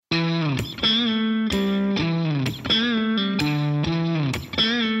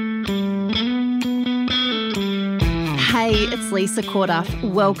it's Lisa Corduff.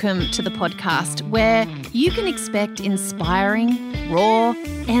 Welcome to the podcast where you can expect inspiring, raw,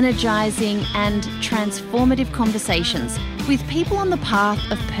 energizing, and transformative conversations with people on the path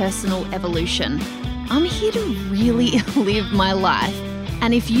of personal evolution. I'm here to really live my life,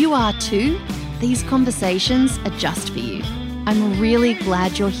 and if you are too, these conversations are just for you. I'm really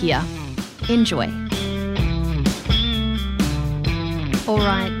glad you're here. Enjoy. All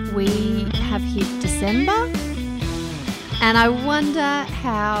right, we have hit December, and I wonder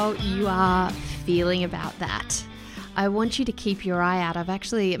how you are feeling about that. I want you to keep your eye out. I'm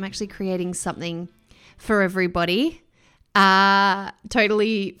actually creating something for everybody,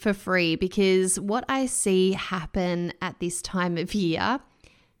 totally for free, because what I see happen at this time of year,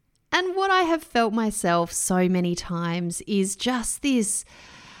 and what I have felt myself so many times, is just this,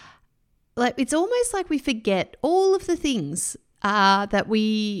 like, it's almost like we forget all of the things that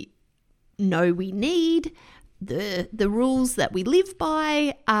we know we need, the rules that we live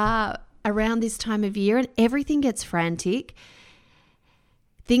by around this time of year, and everything gets frantic.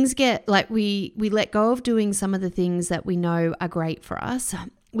 Things get like we let go of doing some of the things that we know are great for us.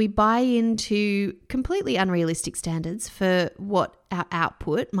 We buy into completely unrealistic standards for what our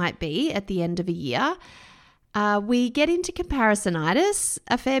output might be at the end of a year. We get into comparisonitis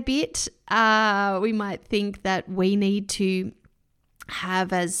a fair bit. We might think that we need to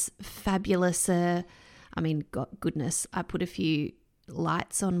have as fabulous goodness, I put a few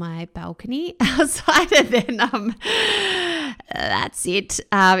lights on my balcony outside, and then that's it.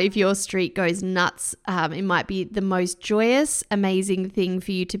 If your street goes nuts, it might be the most joyous, amazing thing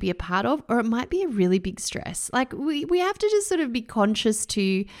for you to be a part of, or it might be a really big stress. Like we have to just sort of be conscious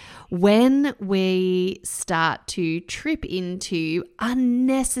to when we start to trip into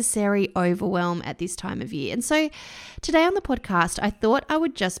unnecessary overwhelm at this time of year. And so today on the podcast, I thought I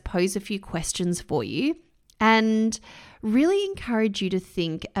would just pose a few questions for you and really encourage you to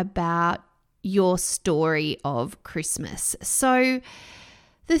think about your story of Christmas. So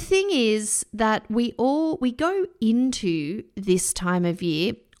the thing is that we go into this time of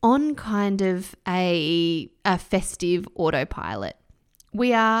year on kind of a festive autopilot.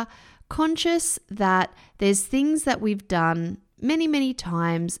 We are conscious that there's things that we've done many, many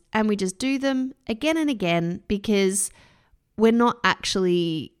times, and we just do them again and again because we're not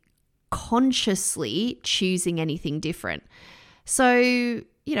actually consciously choosing anything different. So,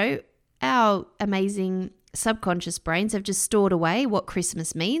 our amazing subconscious brains have just stored away what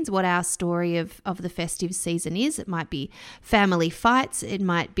Christmas means, what our story of the festive season is. It might be family fights, it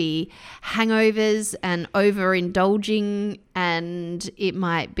might be hangovers and overindulging, and it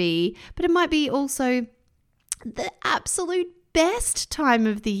might be also the absolute best time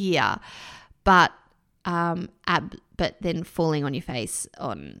of the year, but then falling on your face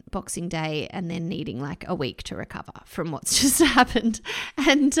on Boxing Day and then needing like a week to recover from what's just happened.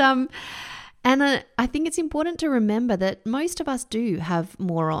 And I think it's important to remember that most of us do have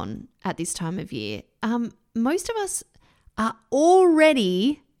more on at this time of year. Most of us are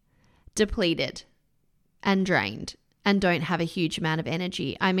already depleted and drained and don't have a huge amount of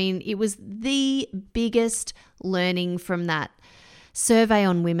energy. I mean, it was the biggest learning from that survey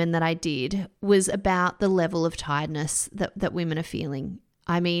on women that I did was about the level of tiredness that women are feeling.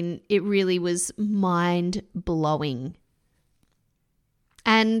 I mean, it really was mind-blowing.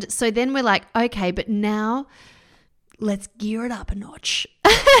 And so then we're like, okay, but now let's gear it up a notch.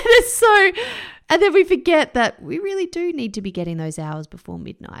 And then we forget that we really do need to be getting those hours before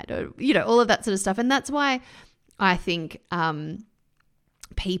midnight, or, all of that sort of stuff. And that's why I think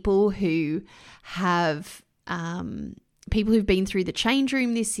people who've been through the change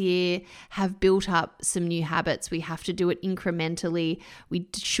room this year have built up some new habits. We have to do it incrementally. We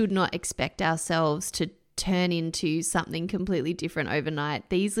should not expect ourselves to turn into something completely different overnight.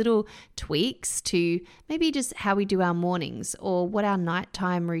 These little tweaks to maybe just how we do our mornings, or what our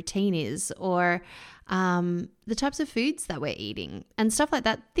nighttime routine is, or the types of foods that we're eating and stuff like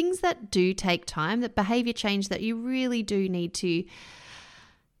that. Things that do take time, that behavior change that you really do need to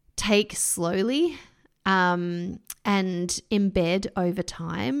take slowly and embed over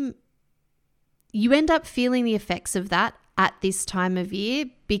time. You end up feeling the effects of that at this time of year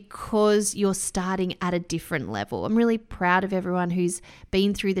because you're starting at a different level. I'm really proud of everyone who's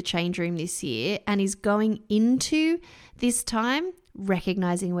been through the change room this year and is going into this time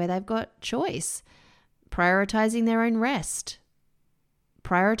recognizing where they've got choice, prioritizing their own rest,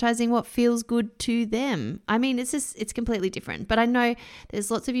 prioritizing what feels good to them. I mean, it's completely different. But I know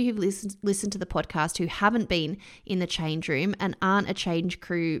there's lots of you who've listened to the podcast who haven't been in the change room and aren't a Change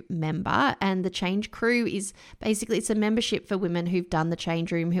Crew member. And the Change Crew is basically, it's a membership for women who've done the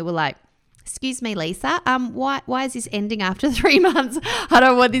change room, who were like, excuse me, Lisa, why is this ending after 3 months? I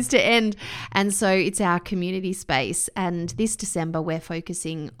don't want this to end. And so it's our community space. And this December, we're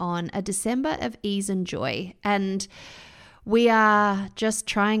focusing on a December of ease and joy. And we are just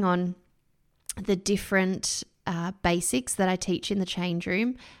trying on the different basics that I teach in the change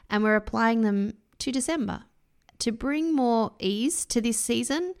room, and we're applying them to December to bring more ease to this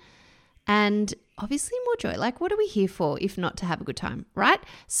season and obviously more joy. Like, what are we here for if not to have a good time, right?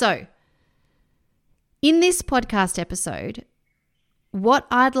 So in this podcast episode, what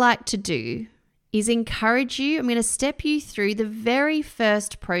I'd like to do is encourage you. I'm going to step you through the very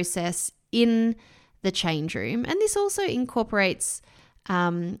first process in the change room. And this also incorporates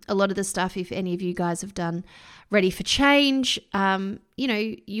a lot of the stuff, if any of you guys have done Ready for Change,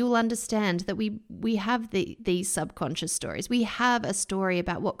 you'll understand that we have these subconscious stories. We have a story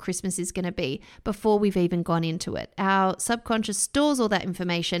about what Christmas is going to be before we've even gone into it. Our subconscious stores all that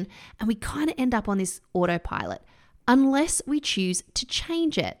information, and we kind of end up on this autopilot unless we choose to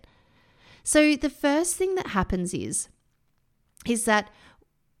change it. So the first thing that happens is that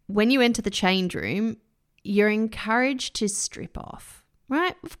when you enter the change room, you're encouraged to strip off.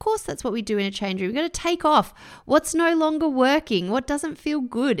 Right? Of course, that's what we do in a change room. We've got to take off what's no longer working, what doesn't feel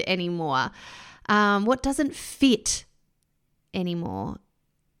good anymore, what doesn't fit anymore.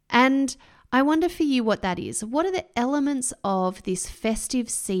 And I wonder for you what that is. What are the elements of this festive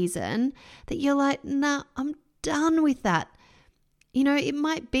season that you're like, nah, I'm done with that? It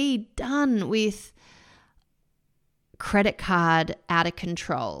might be done with credit card out of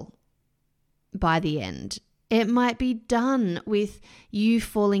control by the end. It might be done with you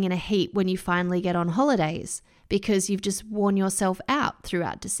falling in a heap when you finally get on holidays because you've just worn yourself out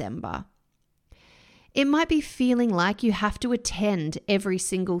throughout December. It might be feeling like you have to attend every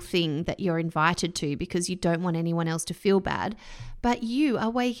single thing that you're invited to because you don't want anyone else to feel bad, but you are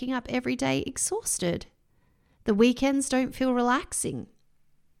waking up every day exhausted. The weekends don't feel relaxing.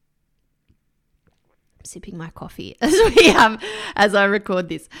 I'm sipping my coffee as I record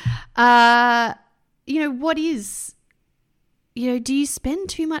this. Do you spend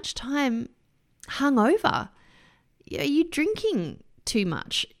too much time hungover? Are you drinking too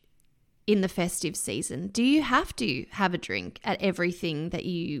much in the festive season? Do you have to have a drink at everything that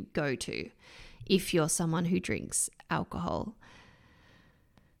you go to if you're someone who drinks alcohol?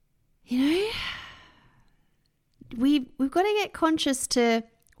 We've got to get conscious to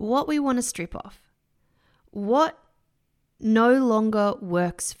what we want to strip off, what no longer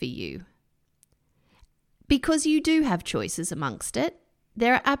works for you. Because you do have choices amongst it.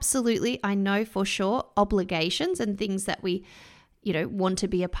 There are absolutely, I know for sure, obligations and things that we, want to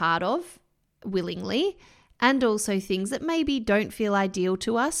be a part of willingly, and also things that maybe don't feel ideal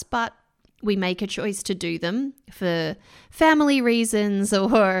to us, but we make a choice to do them for family reasons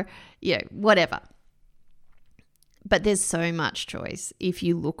or, whatever. But there's so much choice if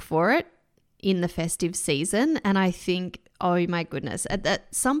you look for it in the festive season. And I think, oh my goodness, at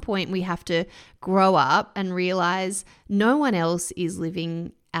some point we have to grow up and realize no one else is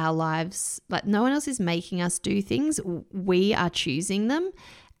living our lives. Like, no one else is making us do things. We are choosing them.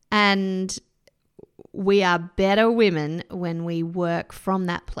 And we are better women when we work from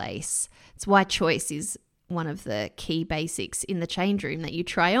that place. It's why choice is one of the key basics in the change room that you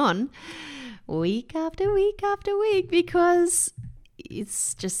try on week after week after week, because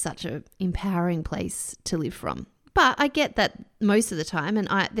it's just such an empowering place to live from. But I get that most of the time, and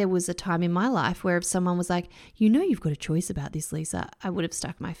there was a time in my life where if someone was like, you've got a choice about this, Lisa, I would have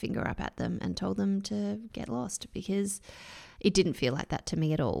stuck my finger up at them and told them to get lost, because it didn't feel like that to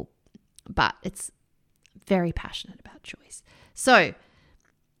me at all. But it's very passionate about choice. So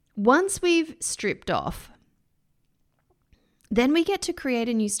once we've stripped off, then we get to create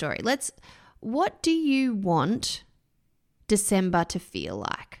a new story. What do you want December to feel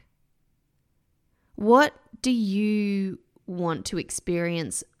like? What do you want to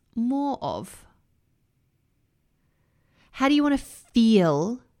experience more of? How do you want to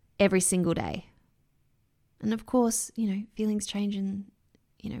feel every single day? And of course, feelings change, and,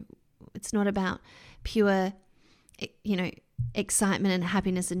 it's not about pure, excitement and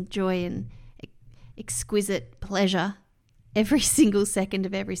happiness and joy and exquisite pleasure every single second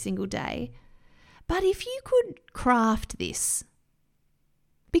of every single day. But if you could craft this,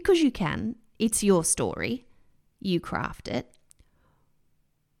 because you can, it's your story, you craft it.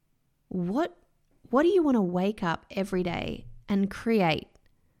 What do you want to wake up every day and create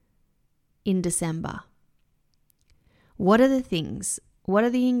in December? What are the things? What are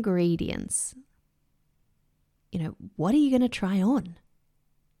the ingredients? What are you going to try on?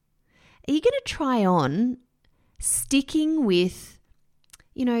 Are you going to try on sticking with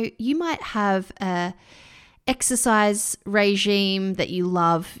You might have a exercise regime that you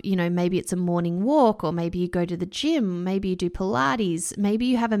love. Maybe it's a morning walk, or maybe you go to the gym, maybe you do Pilates, maybe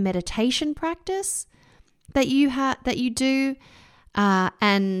you have a meditation practice that you do,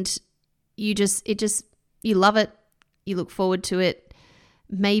 and you love it, you look forward to it.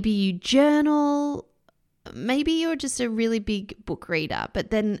 Maybe you journal, maybe you're just a really big book reader, but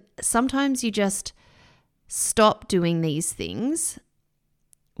then sometimes you just stop doing these things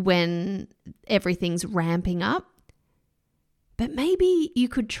when everything's ramping up. But maybe you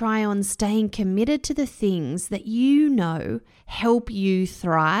could try on staying committed to the things that help you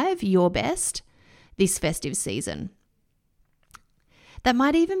thrive your best this festive season. That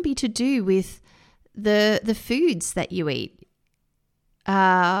might even be to do with the foods that you eat.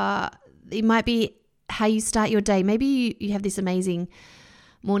 It might be how you start your day. Maybe you have this amazing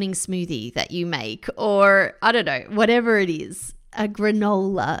morning smoothie that you make, or I don't know, whatever it is, a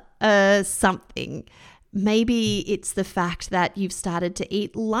granola, something. Maybe it's the fact that you've started to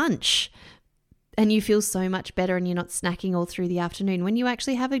eat lunch and you feel so much better and you're not snacking all through the afternoon when you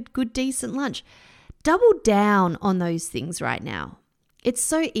actually have a good, decent lunch. Double down on those things right now. It's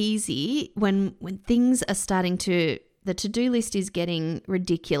so easy when things are starting to, the to-do list is getting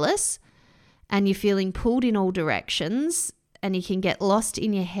ridiculous and you're feeling pulled in all directions and you can get lost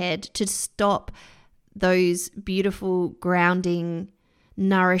in your head, to stop those beautiful, grounding,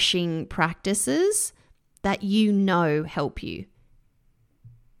 nourishing practices that help you.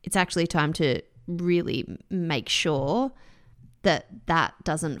 It's actually time to really make sure that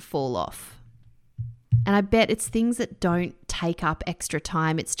doesn't fall off. And I bet it's things that don't take up extra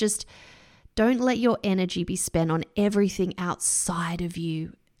time. It's just, don't let your energy be spent on everything outside of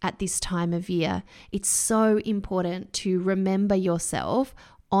you at this time of year. It's so important to remember yourself,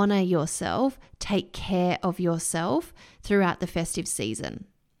 honor yourself, take care of yourself throughout the festive season,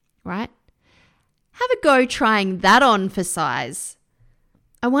 right? Have a go trying that on for size.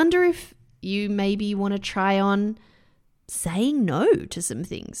 I wonder if you maybe want to try on saying no to some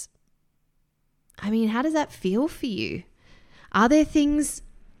things. I mean, how does that feel for you? Are there things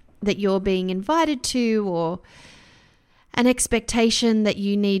that you're being invited to, or an expectation that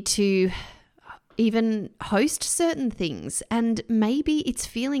you need to even host certain things, and maybe it's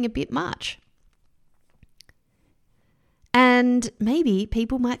feeling a bit much? And maybe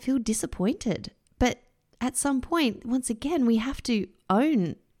people might feel disappointed. But at some point, once again, we have to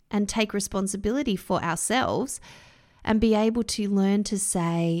own and take responsibility for ourselves and be able to learn to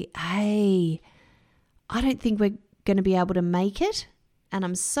say, hey, I don't think we're going to be able to make it. And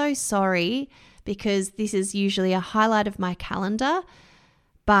I'm so sorry, because this is usually a highlight of my calendar,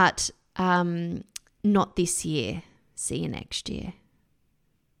 but not this year. See you next year.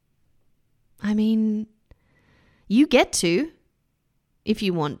 I mean, you get to, if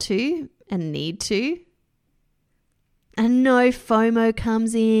you want to and need to. And no FOMO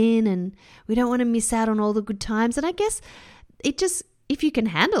comes in, and we don't want to miss out on all the good times. And I guess if you can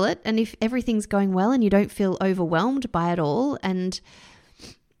handle it, and if everything's going well and you don't feel overwhelmed by it all, and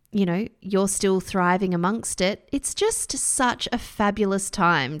you're still thriving amongst it, it's just such a fabulous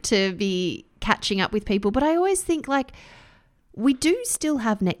time to be catching up with people. But I always think, we do still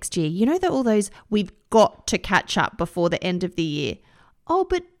have next year. All those we've got to catch up before the end of the year. Oh,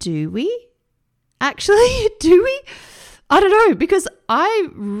 but do we? Actually, do we? I don't know, because I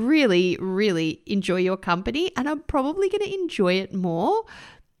really, really enjoy your company, and I'm probably going to enjoy it more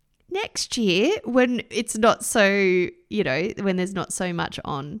next year when it's not so, when there's not so much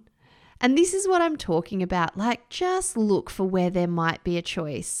on. And this is what I'm talking about. Just look for where there might be a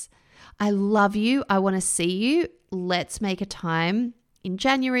choice. I love you. I want to see you. Let's make a time in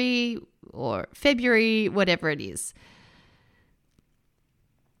January or February, whatever it is.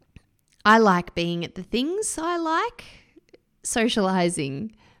 I like being at the things I like,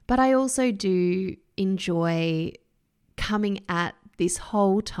 socializing, but I also do enjoy coming at this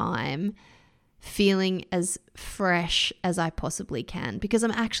whole time feeling as fresh as I possibly can, because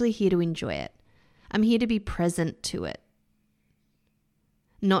I'm actually here to enjoy it. I'm here to be present to it,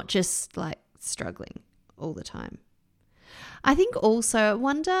 not just struggling all the time. I think also, I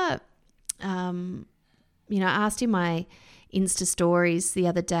wonder, I asked in my Insta stories the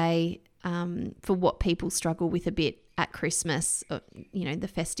other day for what people struggle with a bit at Christmas, the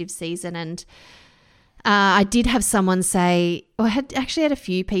festive season. And I did have someone say, or I had a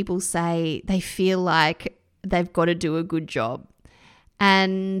few people say they feel like they've got to do a good job.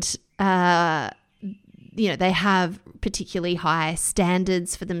 And, they have particularly high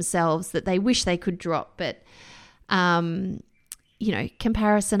standards for themselves that they wish they could drop. But,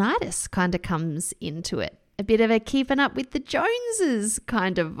 comparisonitis kind of comes into it. a bit of a keeping up with the Joneses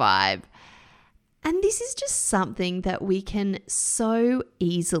kind of vibe. And this is just something that we can so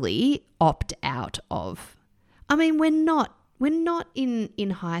easily opt out of. I mean, we're not in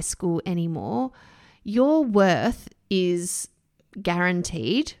high school anymore. Your worth is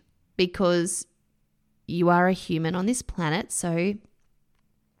guaranteed because you are a human on this planet, so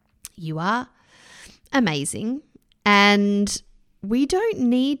you are amazing. And we don't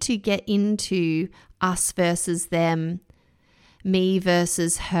need to get into us versus them, me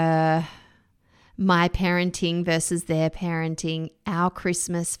versus her, my parenting versus their parenting, our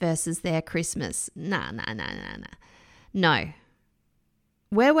Christmas versus their Christmas. Nah. No.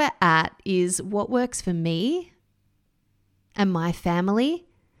 Where we're at is what works for me and my family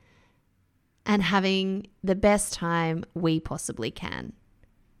and having the best time we possibly can.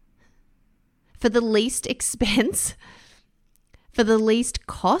 For the least expense, for the least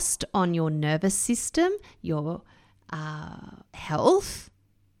cost on your nervous system, your health,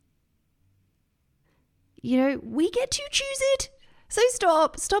 we get to choose it. So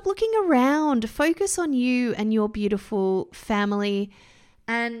stop looking around. Focus on you and your beautiful family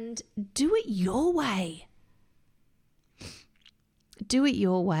and do it your way. Do it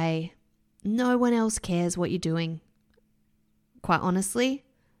your way. No one else cares what you're doing. Quite honestly,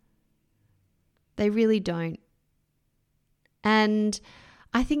 they really don't. And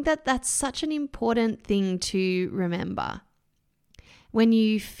I think that that's such an important thing to remember. When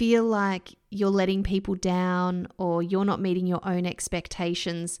you feel like you're letting people down or you're not meeting your own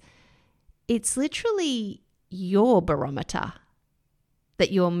expectations, it's literally your barometer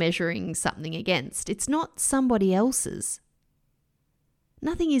that you're measuring something against. It's not somebody else's.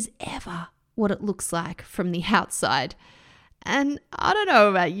 Nothing is ever what it looks like from the outside. And I don't know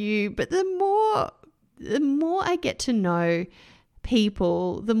about you, but the more I get to know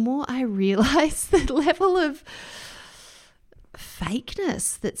people, the more I realize the level of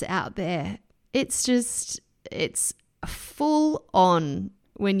fakeness that's out there. It's full on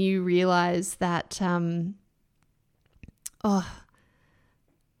when you realize that,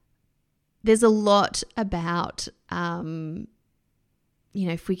 there's a lot about,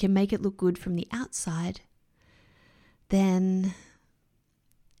 if we can make it look good from the outside, then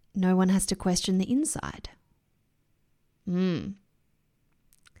no one has to question the inside.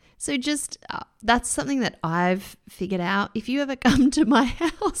 So just that's something that I've figured out. If you ever come to my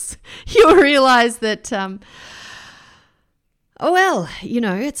house, you'll realize that,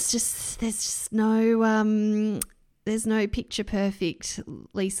 it's just there's no picture perfect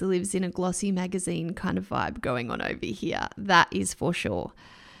Lisa lives in a glossy magazine kind of vibe going on over here. That is for sure.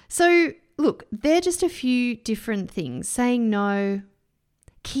 So look, they're just a few different things. Saying no,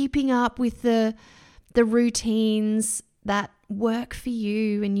 keeping up with the routines that work for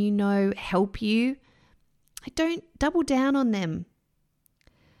you and help you. Don't double down on them.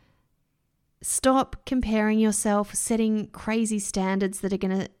 Stop comparing yourself, setting crazy standards that are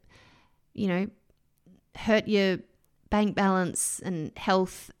going to, hurt your bank balance and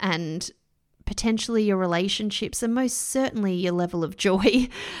health and potentially your relationships and most certainly your level of joy.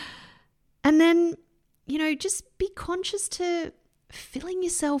 And then, just be conscious to filling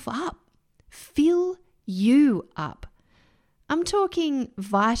yourself up. Fill you up. I'm talking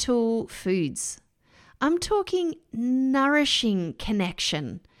vital foods. I'm talking nourishing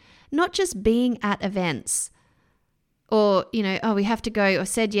connection, not just being at events or, we have to go or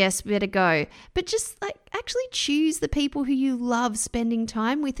said yes, we better go. But just actually choose the people who you love spending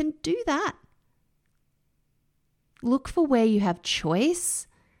time with and do that. Look for where you have choice,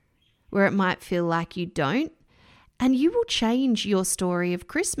 where it might feel like you don't, and you will change your story of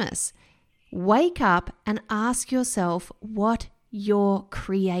Christmas. Wake up and ask yourself what you're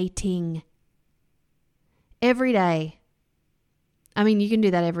creating every day. I mean, you can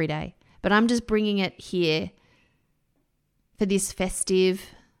do that every day, but I'm just bringing it here for this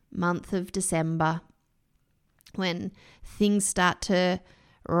festive month of December when things start to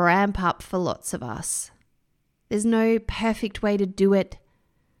ramp up for lots of us. There's no perfect way to do it.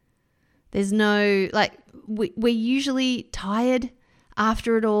 There's no, we're usually tired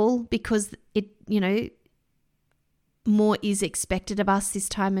after it all because more is expected of us this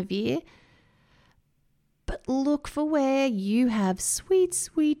time of year. But look for where you have sweet,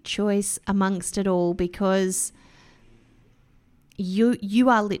 sweet choice amongst it all, because you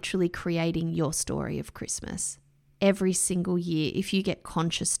are literally creating your story of Christmas every single year if you get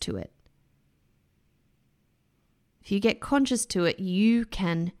conscious to it. If you get conscious to it, you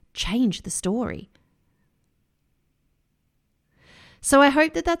can change the story. So I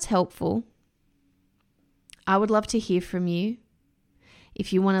hope that that's helpful. I would love to hear from you.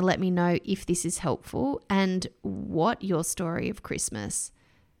 if you want to let me know if this is helpful and what your story of Christmas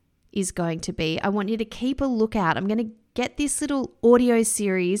is going to be. I want you to keep a lookout. I'm going to get this little audio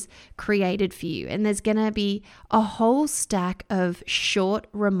series created for you, and there's going to be a whole stack of short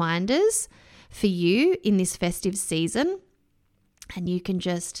reminders for you in this festive season, and you can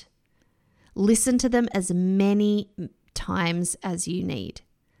just listen to them as many times as you need.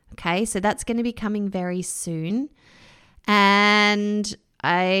 Okay, so that's going to be coming very soon, and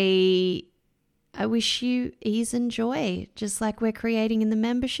I wish you ease and joy, just like we're creating in the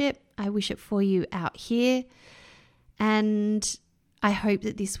membership. I wish it for you out here. And I hope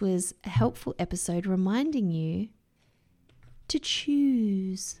that this was a helpful episode reminding you to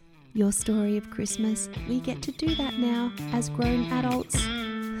choose your story of Christmas. We get to do that now as grown adults.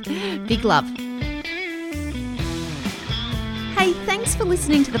 Big love. Hey, thanks for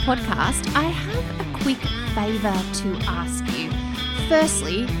listening to the podcast. I have a quick favour to ask you.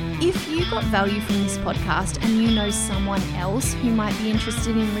 Firstly, if you got value from this podcast and you know someone else who might be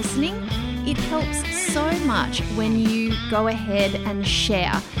interested in listening, it helps so much when you go ahead and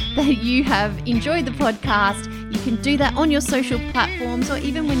share that you have enjoyed the podcast. You can do that on your social platforms or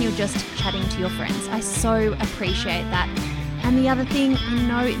even when you're just chatting to your friends. I so appreciate that. And the other thing, I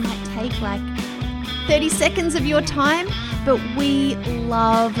know it might take like 30 seconds of your time, but we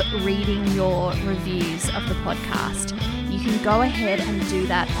love reading your reviews of the podcast. You can go ahead and do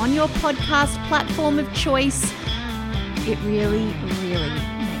that on your podcast platform of choice. It really, really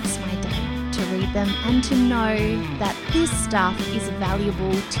makes my day to read them and to know that this stuff is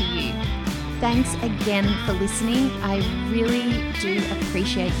valuable to you. Thanks again for listening. I really do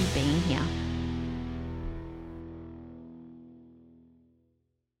appreciate you being here.